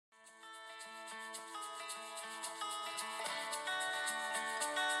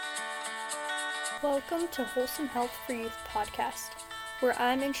Welcome to Wholesome Health for Youth podcast, where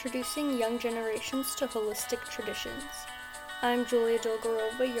I'm introducing young generations to holistic traditions. I'm Julia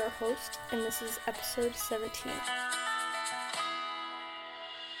Dolgorova, your host, and this is episode 17.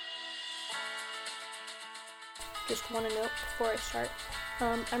 Just want to note before I start,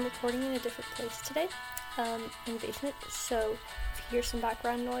 I'm recording in a different place today, in the basement, so if you hear some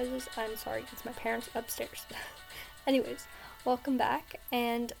background noises, I'm sorry, it's my parents upstairs. Anyways, welcome back,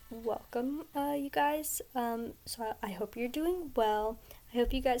 and welcome, you guys. So I hope you're doing well. I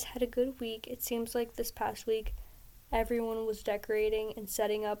hope you guys had a good week. It seems like this past week, everyone was decorating and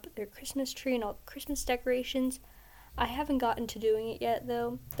setting up their Christmas tree and all the Christmas decorations. I haven't gotten to doing it yet,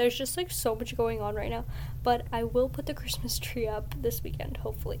 though. There's just, so much going on right now, but I will put the Christmas tree up this weekend,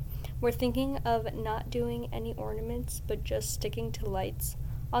 hopefully. We're thinking of not doing any ornaments, but just sticking to lights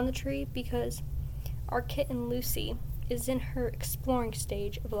on the tree, because our kitten Lucy is in her exploring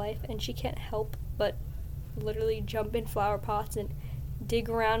stage of life, and she can't help but literally jump in flower pots and dig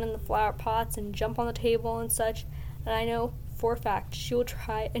around in the flower pots and jump on the table and such. And I know for a fact she will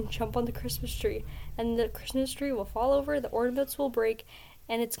try and jump on the Christmas tree, and the Christmas tree will fall over, the ornaments will break,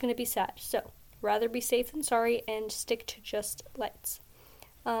 and it's going to be sad. So rather be safe than sorry and stick to just lights.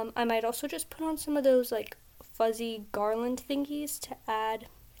 I might also just put on some of those fuzzy garland thingies to add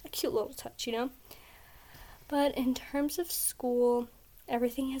a cute little touch, But in terms of school,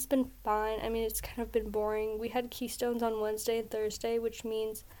 everything has been fine. I mean, it's kind of been boring. We had keystones on Wednesday and Thursday, which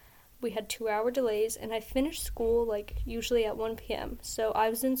means we had 2-hour delays, and I finished school, usually at 1 p.m. So I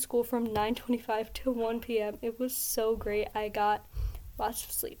was in school from 9:25 to 1 p.m. It was so great. I got lots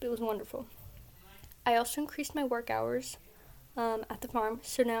of sleep. It was wonderful. I also increased my work hours at the farm,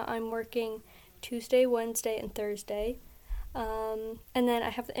 so now I'm working Tuesday, Wednesday, and Thursday. And then I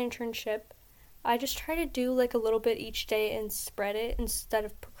have the internship. I just try to do a little bit each day and spread it instead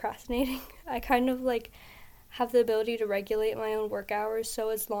of procrastinating. I kind of have the ability to regulate my own work hours, so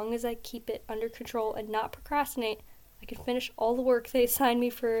as long as I keep it under control and not procrastinate, I can finish all the work they assign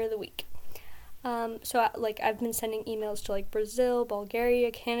me for the week. I've been sending emails to Brazil, Bulgaria,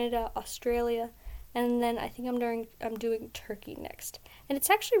 Canada, Australia, and then I think I'm doing Turkey next. And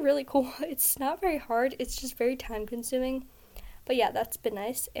it's actually really cool. It's not very hard. It's just very time consuming. But yeah, that's been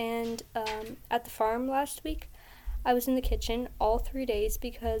nice. And at the farm last week, I was in the kitchen all 3 days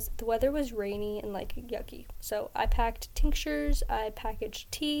because the weather was rainy and yucky. So I packed tinctures, I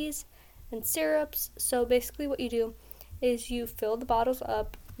packaged teas and syrups. So basically what you do is you fill the bottles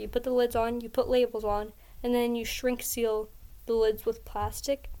up, you put the lids on, you put labels on, and then you shrink seal the lids with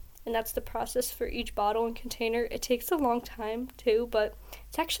plastic. And that's the process for each bottle and container. It takes a long time too, but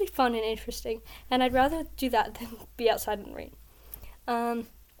it's actually fun and interesting. And I'd rather do that than be outside in the rain.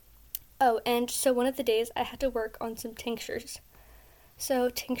 And so one of the days I had to work on some tinctures. So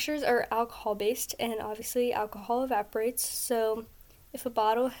tinctures are alcohol-based, and obviously alcohol evaporates, so if a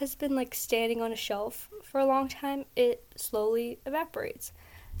bottle has been standing on a shelf for a long time, it slowly evaporates.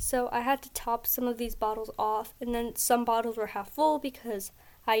 So I had to top some of these bottles off, and then some bottles were half full because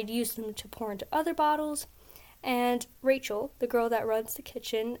I'd used them to pour into other bottles, and Rachel, the girl that runs the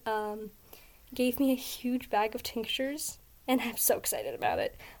kitchen, gave me a huge bag of tinctures. And I'm so excited about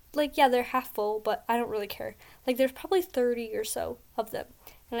it. They're half full, but I don't really care. There's probably 30 or so of them.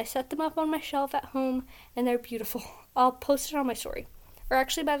 And I set them up on my shelf at home, and they're beautiful. I'll post it on my story. Or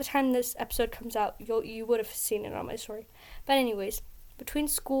actually, by the time this episode comes out, you would have seen it on my story. But anyways, between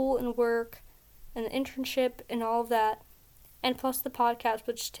school and work, and the internship, and all of that, and plus the podcast,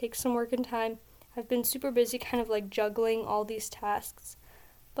 which takes some work and time, I've been super busy kind of juggling all these tasks.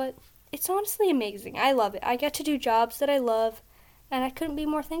 But it's honestly amazing. I love it. I get to do jobs that I love, and I couldn't be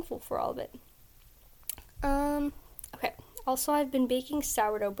more thankful for all of it. Okay. Also, I've been baking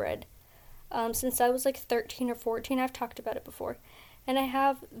sourdough bread since I was 13 or 14. I've talked about it before. And I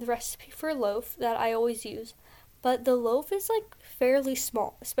have the recipe for a loaf that I always use. But the loaf is fairly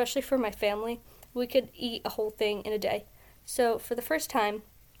small, especially for my family. We could eat a whole thing in a day. So for the first time,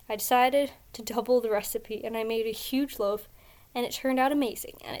 I decided to double the recipe, and I made a huge loaf. And it turned out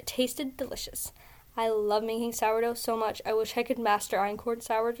amazing, and it tasted delicious. I love making sourdough so much. I wish I could master Einkorn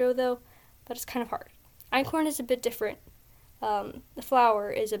sourdough, though, but it's kind of hard. Einkorn is a bit different. The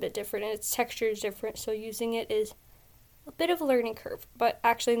flour is a bit different, and its texture is different, so using it is a bit of a learning curve. But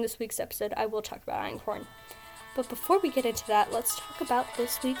actually, in this week's episode, I will talk about Einkorn. But before we get into that, let's talk about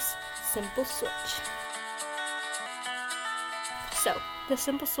this week's Simple Switch. So, the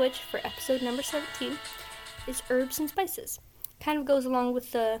Simple Switch for episode number 17 is herbs and spices. Kind of goes along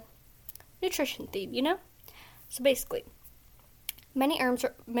with the nutrition theme, So basically, many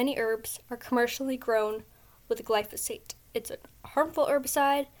herbs are commercially grown with glyphosate. It's a harmful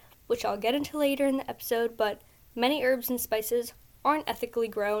herbicide which I'll get into later in the episode, but many herbs and spices aren't ethically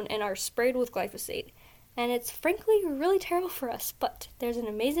grown and are sprayed with glyphosate. And it's frankly really terrible for us, but there's an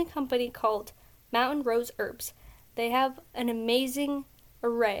amazing company called Mountain Rose Herbs. They have an amazing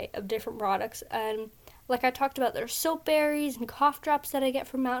array of different products, and like I talked about, there's soap berries and cough drops that I get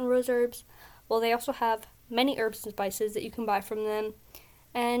from Mountain Rose Herbs. Well, they also have many herbs and spices that you can buy from them,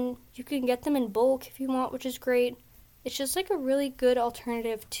 and you can get them in bulk if you want, which is great. It's just like a really good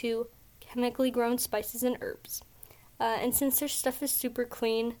alternative to chemically grown spices and herbs. And since their stuff is super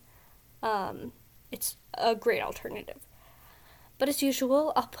clean, it's a great alternative. But as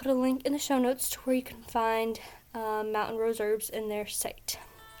usual, I'll put a link in the show notes to where you can find Mountain Rose Herbs in their site.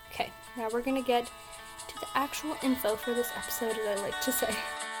 Okay, now we're going to get to the actual info for this episode, as I like to say.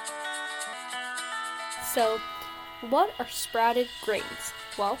 So, what are sprouted grains?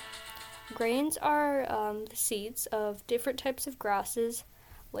 Well, grains are the seeds of different types of grasses,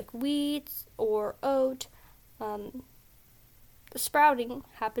 like wheat or oat. The sprouting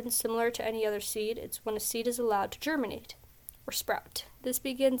happens similar to any other seed. It's when a seed is allowed to germinate or sprout. This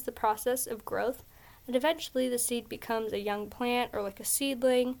begins the process of growth, and eventually the seed becomes a young plant or like a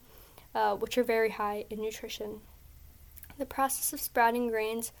seedling, which are very high in nutrition. The process of sprouting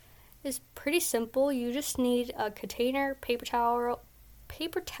grains is pretty simple. You just need a container, paper towel,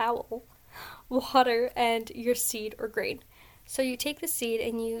 water, and your seed or grain. So you take the seed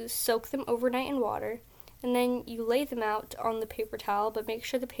and you soak them overnight in water, and then you lay them out on the paper towel, but make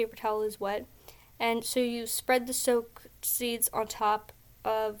sure the paper towel is wet. And so you spread the soaked seeds on top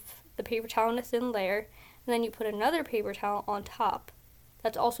of the paper towel in a thin layer, and then you put another paper towel on top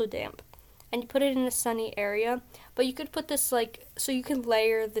that's also damp, and you put it in a sunny area. But you could put this so you can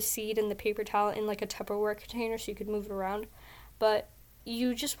layer the seed and the paper towel in like a Tupperware container so you could move it around. But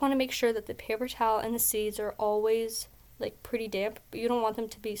you just want to make sure that the paper towel and the seeds are always like pretty damp, but you don't want them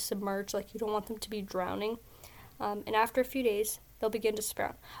to be submerged, like you don't want them to be drowning. And after a few days, they'll begin to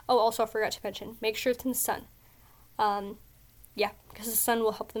sprout. Oh, also I forgot to mention, make sure it's in the sun. Because the sun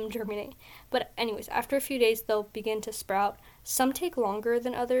will help them germinate. But anyways, after a few days, they'll begin to sprout. Some take longer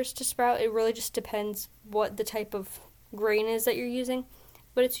than others to sprout. It really just depends what the type of grain is that you're using,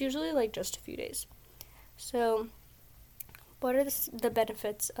 but it's usually like just a few days. So, what are the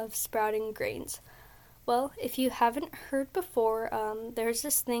benefits of sprouting grains? Well, if you haven't heard before, there's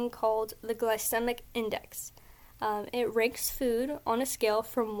this thing called the glycemic index. It ranks food on a scale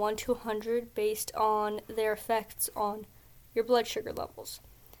from 1 to 100 based on their effects on your blood sugar levels.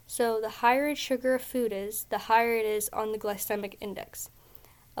 So the higher in sugar a food is, the higher it is on the glycemic index.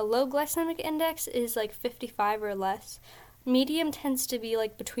 A low glycemic index is like 55 or less. Medium tends to be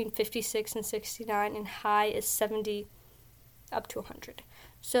like between 56 and 69, and high is 70 up to 100.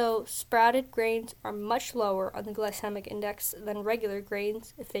 So sprouted grains are much lower on the glycemic index than regular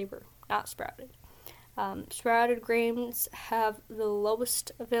grains if they were not sprouted. Sprouted grains have the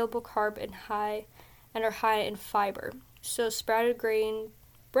lowest available carb and are high in fiber. So sprouted grain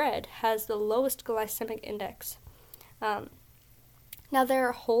bread has the lowest glycemic index. Now there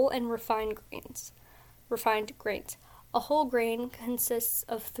are whole and refined grains. A whole grain consists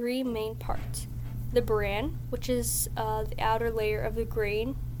of 3 main parts. The bran, which is the outer layer of the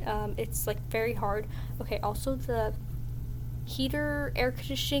grain. It's like very hard. Okay, also the heater, air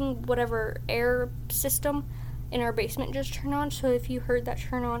conditioning, whatever air system in our basement just turned on. So if you heard that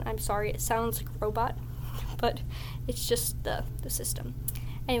turn on, I'm sorry. It sounds like a robot, but it's just the system.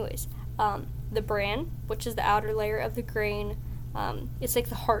 Anyways, the bran, which is the outer layer of the grain, it's like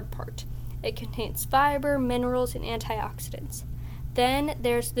the hard part. It contains fiber, minerals, and antioxidants. Then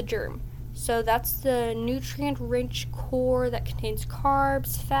there's the germ. So that's the nutrient-rich core that contains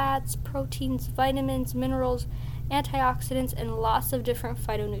carbs, fats, proteins, vitamins, minerals, antioxidants, and lots of different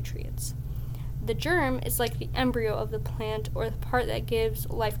phytonutrients. The germ is like the embryo of the plant, or the part that gives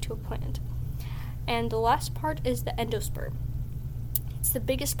life to a plant. And the last part is the endosperm. It's the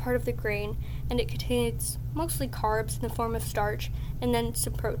biggest part of the grain, and it contains mostly carbs in the form of starch, and then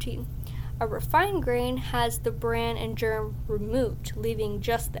some protein. A refined grain has the bran and germ removed, leaving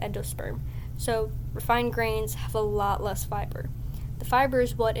just the endosperm. So refined grains have a lot less fiber. The fiber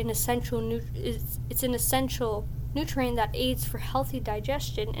is what an essential nutrient that aids for healthy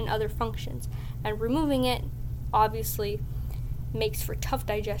digestion and other functions. And removing it obviously makes for tough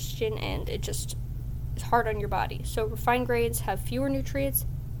digestion, and it just is hard on your body. So refined grains have fewer nutrients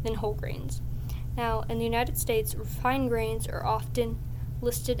than whole grains. Now, in the United States, refined grains are often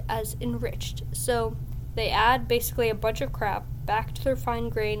listed as enriched. So they add basically a bunch of crap back to the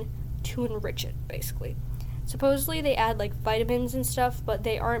refined grain to enrich it, basically. Supposedly they add like vitamins and stuff, but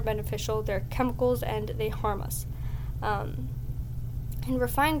they aren't beneficial. They're chemicals and they harm us. And And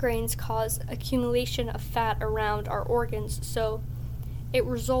refined grains cause accumulation of fat around our organs, so it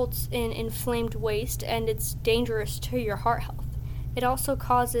results in inflamed waste, and it's dangerous to your heart health. It also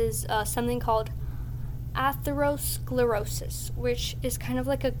causes something called atherosclerosis, which is kind of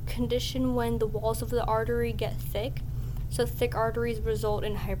like a condition when the walls of the artery get thick. So thick arteries result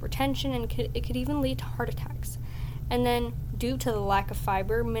in hypertension, and it could even lead to heart attacks. And then, due to the lack of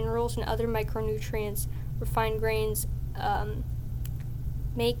fiber, minerals, and other micronutrients, refined grains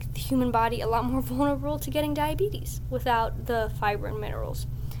make the human body a lot more vulnerable to getting diabetes without the fiber and minerals.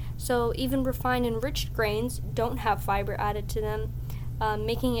 So even refined enriched grains don't have fiber added to them,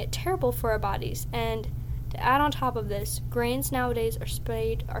 making it terrible for our bodies. And to add on top of this, grains nowadays are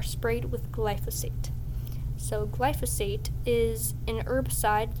sprayed with glyphosate. So glyphosate is an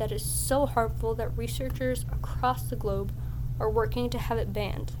herbicide that is so harmful that researchers across the globe are working to have it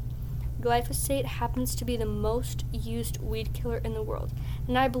banned. Glyphosate happens to be the most used weed killer in the world,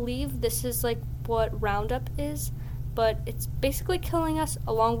 and I believe this is like what Roundup is, but it's basically killing us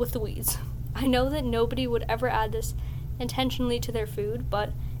along with the weeds. I know that nobody would ever add this intentionally to their food,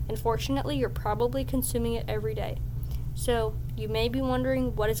 but unfortunately you're probably consuming it every day. So you may be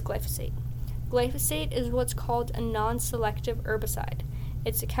wondering, what is glyphosate? Glyphosate is what's called a non-selective herbicide.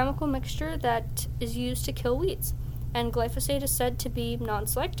 It's a chemical mixture that is used to kill weeds. And glyphosate is said to be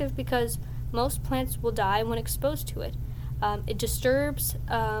non-selective because most plants will die when exposed to it. It disturbs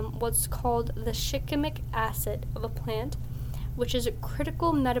what's called the shikimic acid of a plant, which is a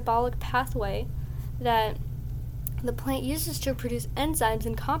critical metabolic pathway that the plant uses to produce enzymes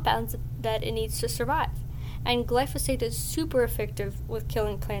and compounds that it needs to survive. And glyphosate is super effective with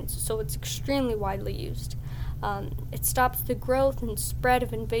killing plants, so it's extremely widely used. It stops the growth and spread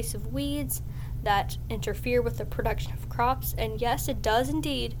of invasive weeds that interfere with the production of crops, and yes, it does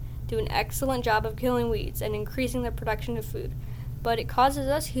indeed do an excellent job of killing weeds and increasing the production of food, but it causes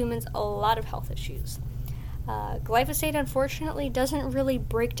us humans a lot of health issues. Glyphosate, unfortunately, doesn't really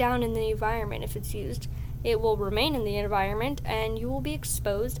break down in the environment if it's used. It will remain in the environment, and you will be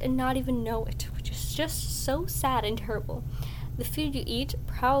exposed and not even know it, which is just so sad and terrible. The food you eat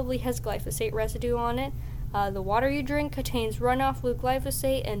probably has glyphosate residue on it. The water you drink contains runoff with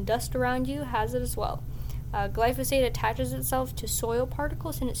glyphosate, and dust around you has it as well. Glyphosate attaches itself to soil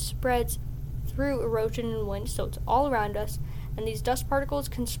particles, and it spreads through erosion and wind, so it's all around us, and these dust particles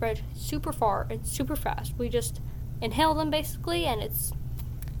can spread super far and super fast. We just inhale them basically, and it's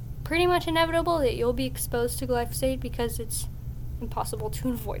pretty much inevitable that you'll be exposed to glyphosate because it's impossible to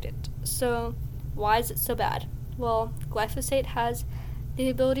avoid it. So why is it so bad? Well, glyphosate has the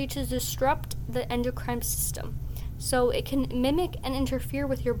ability to disrupt the endocrine system. So it can mimic and interfere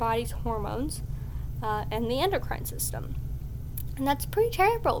with your body's hormones and the endocrine system. And that's pretty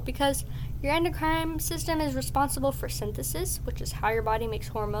terrible because your endocrine system is responsible for synthesis, which is how your body makes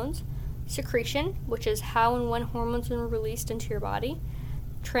hormones, secretion, which is how and when hormones are released into your body,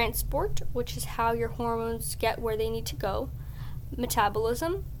 transport, which is how your hormones get where they need to go,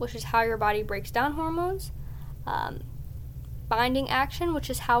 metabolism, which is how your body breaks down hormones, binding action, which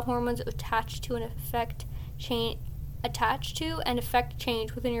is how hormones attach to and affect change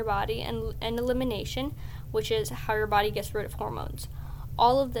within your body, and elimination, which is how your body gets rid of hormones.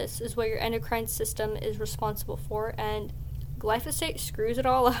 All of this is what your endocrine system is responsible for, and glyphosate screws it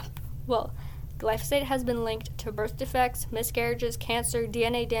all up. Well, glyphosate has been linked to birth defects, miscarriages, cancer,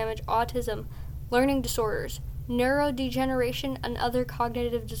 DNA damage, autism, learning disorders, neurodegeneration and other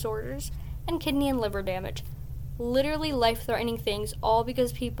cognitive disorders, and kidney and liver damage. Literally life-threatening things, all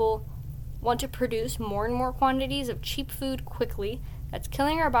because people want to produce more and more quantities of cheap food quickly. That's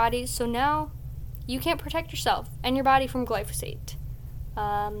killing our bodies, so now you can't protect yourself and your body from glyphosate.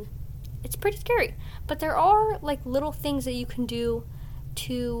 It's pretty scary, but there are like little things that you can do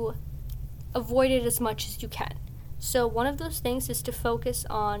to avoid it as much as you can. So one of those things is to focus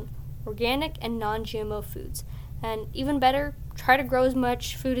on organic and non-GMO foods. And even better, try to grow as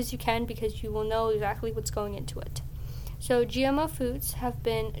much food as you can because you will know exactly what's going into it. So GMO foods have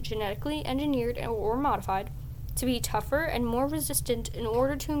been genetically engineered or modified to be tougher and more resistant in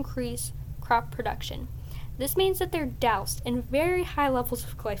order to increase crop production. This means that they're doused in very high levels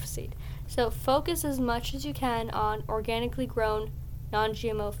of glyphosate. So focus as much as you can on organically grown,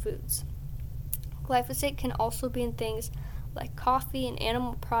 non-GMO foods. Glyphosate can also be in things like coffee and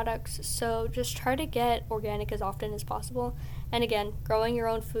animal products, so just try to get organic as often as possible. And again, growing your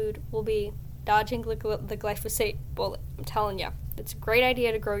own food will be dodging the glyphosate bullet. I'm telling you, it's a great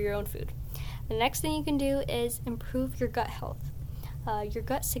idea to grow your own food. The next thing you can do is improve your gut health. Your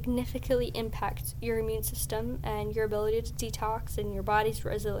gut significantly impacts your immune system and your ability to detox and your body's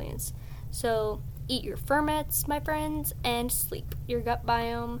resilience. So Eat your ferments, my friends, and sleep. Your gut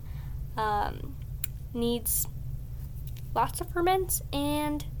biome needs lots of ferments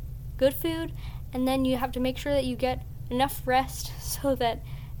and good food, and then you have to make sure that you get enough rest so that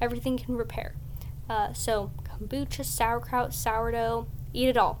everything can repair. So kombucha, sauerkraut, sourdough, eat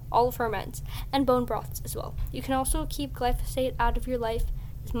it all the ferments, and bone broths as well. You can also keep glyphosate out of your life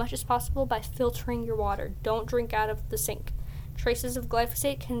as much as possible by filtering your water. Don't drink out of the sink. Traces of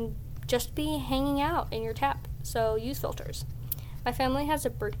glyphosate can just be hanging out in your tap, so use filters. My family has a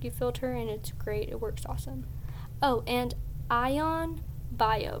Berkey filter and it's great. It works awesome. Oh, and Ion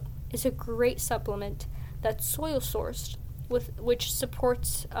Bio is a great supplement that's soil sourced, which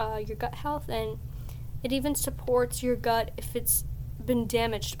supports your gut health, and it even supports your gut if it's been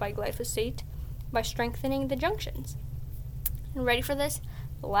damaged by glyphosate by strengthening the junctions. And ready for this?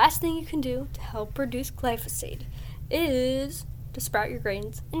 The last thing you can do to help reduce glyphosate is to sprout your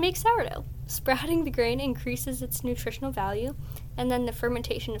grains and make sourdough. Sprouting the grain increases its nutritional value, and then the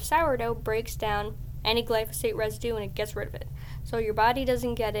fermentation of sourdough breaks down any glyphosate residue and it gets rid of it. So your body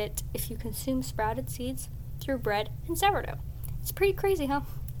doesn't get it if you consume sprouted seeds through bread and sourdough. It's pretty crazy, huh?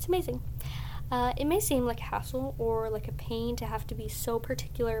 It's amazing. It may seem like a hassle or like a pain to have to be so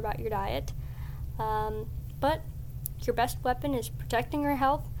particular about your diet, but your best weapon is protecting your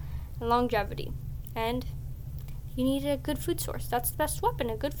health and longevity. And you need a good food source. That's the best weapon,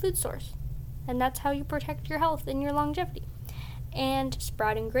 a good food source. And that's how you protect your health and your longevity. And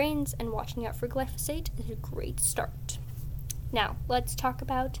sprouting grains and watching out for glyphosate is a great start. Now, let's talk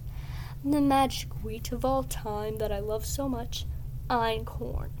about the magic wheat of all time that I love so much,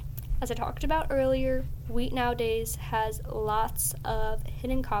 Einkorn. As I talked about earlier, wheat nowadays has lots of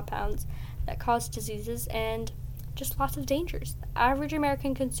hidden compounds that cause diseases and just lots of dangers. The average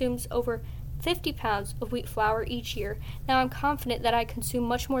American consumes over 50 pounds of wheat flour each year. Now, I'm confident that I consume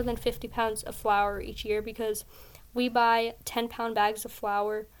much more than 50 pounds of flour each year because we buy 10-pound bags of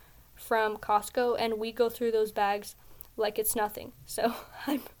flour from Costco, and we go through those bags like it's nothing. So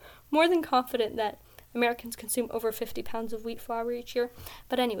I'm more than confident that Americans consume over 50 pounds of wheat flour each year.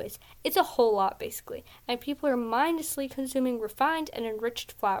 But anyways, it's a whole lot, basically. And people are mindlessly consuming refined and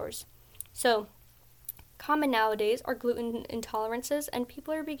enriched flours. So common nowadays are gluten intolerances, and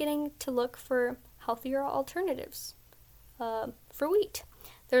people are beginning to look for healthier alternatives for wheat.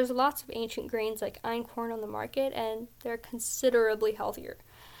 There's lots of ancient grains like Einkorn on the market, and they're considerably healthier.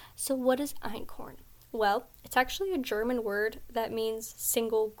 So what is Einkorn? Well, it's actually a German word that means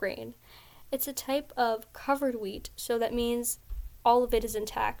single grain. It's a type of covered wheat, so that means all of it is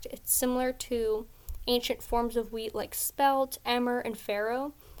intact. It's similar to ancient forms of wheat like spelt, emmer, and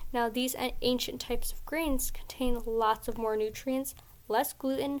farro. Now, these ancient types of grains contain lots of more nutrients, less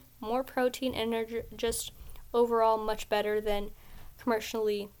gluten, more protein, and are just overall much better than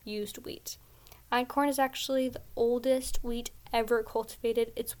commercially used wheat. Einkorn is actually the oldest wheat ever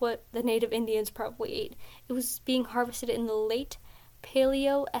cultivated. It's what the native Indians probably ate. It was being harvested in the late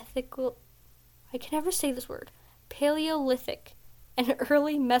Paleolithic and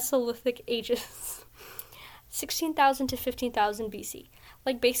early Mesolithic ages. 16,000 to 15,000 BC.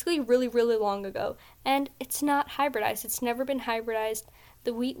 Like basically really, really long ago. And it's not hybridized. It's never been hybridized.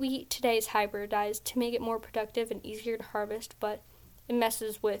 The wheat we eat today is hybridized to make it more productive and easier to harvest, but it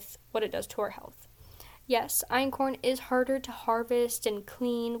messes with what it does to our health. Yes, Einkorn is harder to harvest and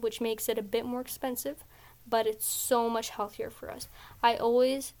clean, which makes it a bit more expensive, but it's so much healthier for us. I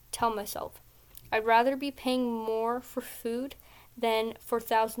always tell myself, I'd rather be paying more for food than for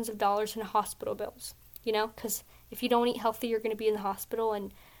thousands of dollars in hospital bills. You know, because if you don't eat healthy, you're going to be in the hospital,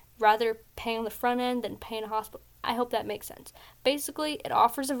 and rather pay on the front end than pay in a hospital. I hope that makes sense. Basically, it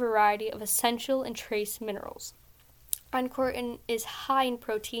offers a variety of essential and trace minerals. Einkorn is high in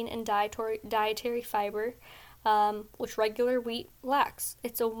protein and dietary fiber, which regular wheat lacks.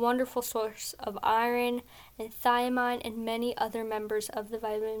 It's a wonderful source of iron and thiamine and many other members of the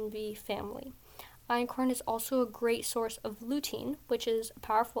vitamin B family. Einkorn is also a great source of lutein, which is a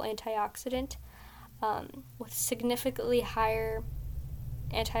powerful antioxidant, with significantly higher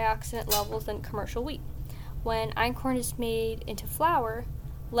antioxidant levels than commercial wheat. When einkorn is made into flour,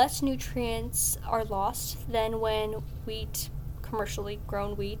 less nutrients are lost than when commercially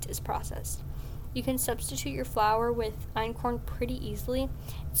grown wheat, is processed. You can substitute your flour with einkorn pretty easily.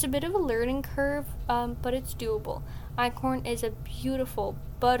 It's a bit of a learning curve, but it's doable. Einkorn is a beautiful,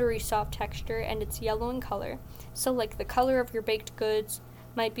 buttery, soft texture, and it's yellow in color. So like the color of your baked goods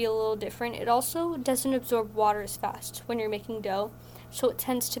might be a little different. It also doesn't absorb water as fast when you're making dough, so it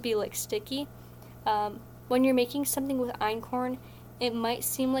tends to be like sticky. When you're making something with einkorn, it might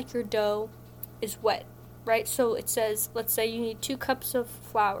seem like your dough is wet, right? So it says, let's say you need 2 cups of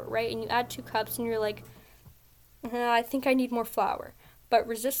flour, right? And you add 2 cups and you're like, I think I need more flour. But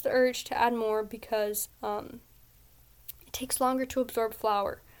resist the urge to add more because it takes longer to absorb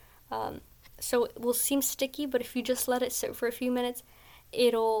flour. So it will seem sticky, but if you just let it sit for a few minutes,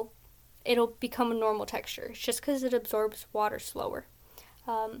 it'll become a normal texture. It's just because it absorbs water slower.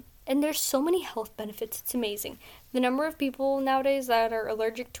 And there's so many health benefits, it's amazing. The number of people nowadays that are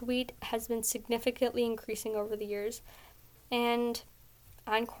allergic to wheat has been significantly increasing over the years, and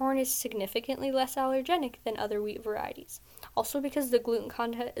einkorn is significantly less allergenic than other wheat varieties. Also, because the gluten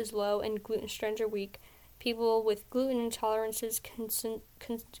content is low and gluten strains are weak, people with gluten intolerances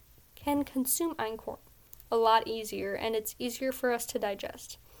can consume einkorn a lot easier, and it's easier for us to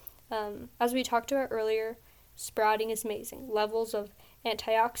digest. As we talked about earlier, sprouting is amazing. Levels of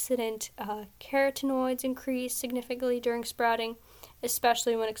antioxidant carotenoids increase significantly during sprouting,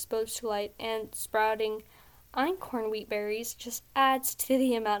 especially when exposed to light, and sprouting einkorn wheat berries just adds to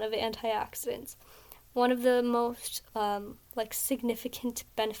the amount of antioxidants. One of the most significant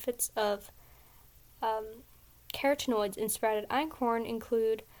benefits of carotenoids in sprouted einkorn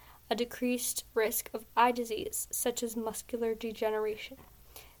include a decreased risk of eye disease, such as macular degeneration.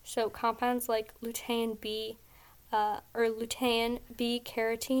 So compounds like lutein B, carotene,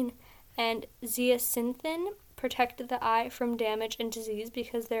 and zeaxanthin protect the eye from damage and disease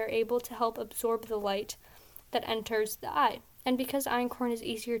because they're able to help absorb the light that enters the eye. And because einkorn is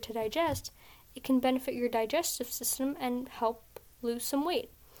easier to digest, it can benefit your digestive system and help lose some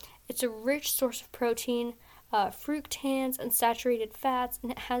weight. It's a rich source of protein, fructans, unsaturated fats,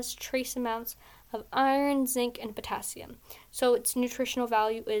 and it has trace amounts of iron, zinc, and potassium. So its nutritional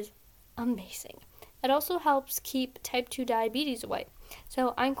value is amazing. It also helps keep type 2 diabetes away.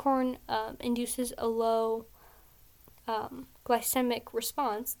 So einkorn induces a low glycemic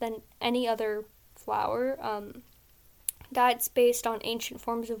response than any other flour. Diets based on ancient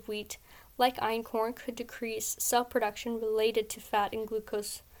forms of wheat, like einkorn, could decrease cell production related to fat and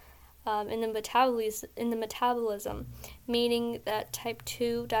glucose in the metabolism, meaning that type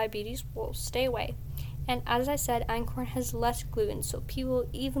 2 diabetes will stay away. And as I said, einkorn has less gluten, so people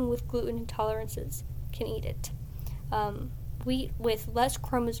even with gluten intolerances can eat it. Wheat with less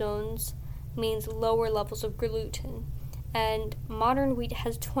chromosomes means lower levels of gluten, and modern wheat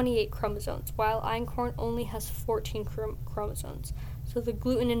has 28 chromosomes, while einkorn only has 14 chromosomes. So the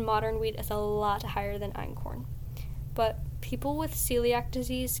gluten in modern wheat is a lot higher than einkorn. But people with celiac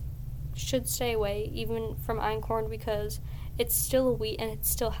disease should stay away even from einkorn because it's still a wheat and it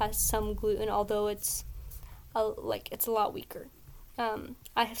still has some gluten, although it's a lot weaker.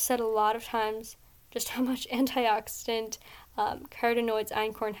 I have said a lot of times just how much antioxidant carotenoids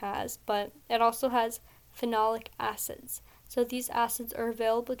einkorn has, but it also has phenolic acids. So these acids are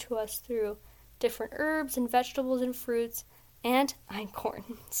available to us through different herbs and vegetables and fruits and einkorn.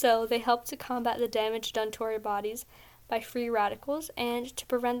 So they help to combat the damage done to our bodies by free radicals and to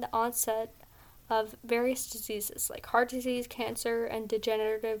prevent the onset of various diseases like heart disease, cancer, and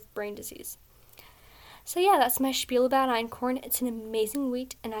degenerative brain disease. So yeah, that's my spiel about einkorn. It's an amazing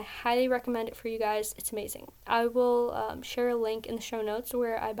wheat, and I highly recommend it for you guys. It's amazing. I will share a link in the show notes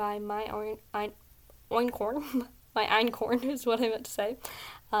where I buy my einkorn. My einkorn is what I meant to say.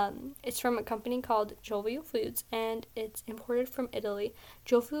 It's from a company called Jovial Foods, and it's imported from Italy.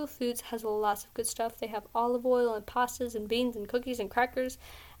 Jovial Foods has lots of good stuff. They have olive oil and pastas and beans and cookies and crackers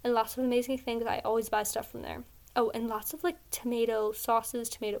and lots of amazing things. I always buy stuff from there. Oh, and lots of tomato sauces,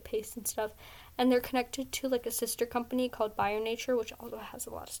 tomato paste and stuff. And they're connected to a sister company called BioNature, which also has a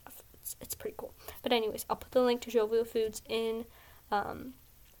lot of stuff. It's pretty cool. But anyways, I'll put the link to Jovial Foods in the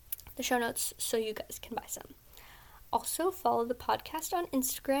show notes so you guys can buy some. Also, follow the podcast on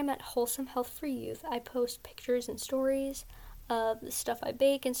Instagram at Wholesome Health for Youth. I post pictures and stories of the stuff I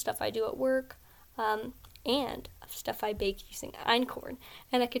bake and stuff I do at work, and of stuff I bake using einkorn.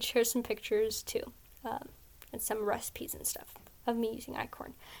 And I could share some pictures too, and some recipes and stuff of me using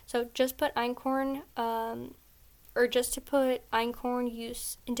einkorn. So just put einkorn, or just to put einkorn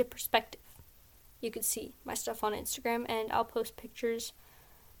use into perspective, you could see my stuff on Instagram, and I'll post pictures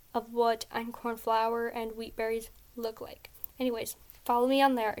of what einkorn flour and wheat berries look like. Anyways, follow me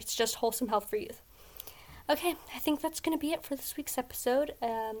on there. It's just Wholesome Health for Youth. Okay, I think that's going to be it for this week's episode.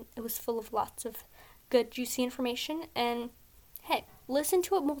 It was full of lots of good, juicy information, and hey, listen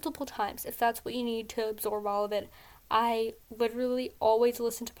to it multiple times if that's what you need to absorb all of it. I literally always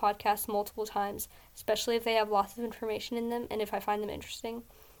listen to podcasts multiple times, especially if they have lots of information in them and if I find them interesting.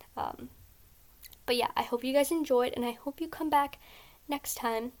 But yeah, I hope you guys enjoyed, and I hope you come back next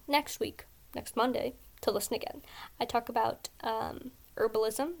Monday, to listen again. I talk about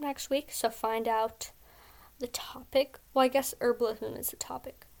herbalism next week, so find out the topic. Well, I guess herbalism is the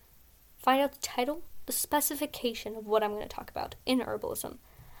topic. Find out the title, the specification of what I'm going to talk about in herbalism.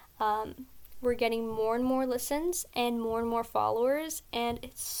 We're getting more and more listens and more followers, and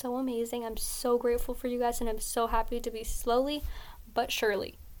it's so amazing. I'm so grateful for you guys, and I'm so happy to be slowly but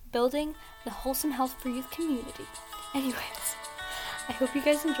surely building the Wholesome Health for Youth community. Anyways, I hope you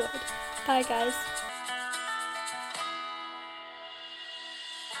guys enjoyed. Bye, guys.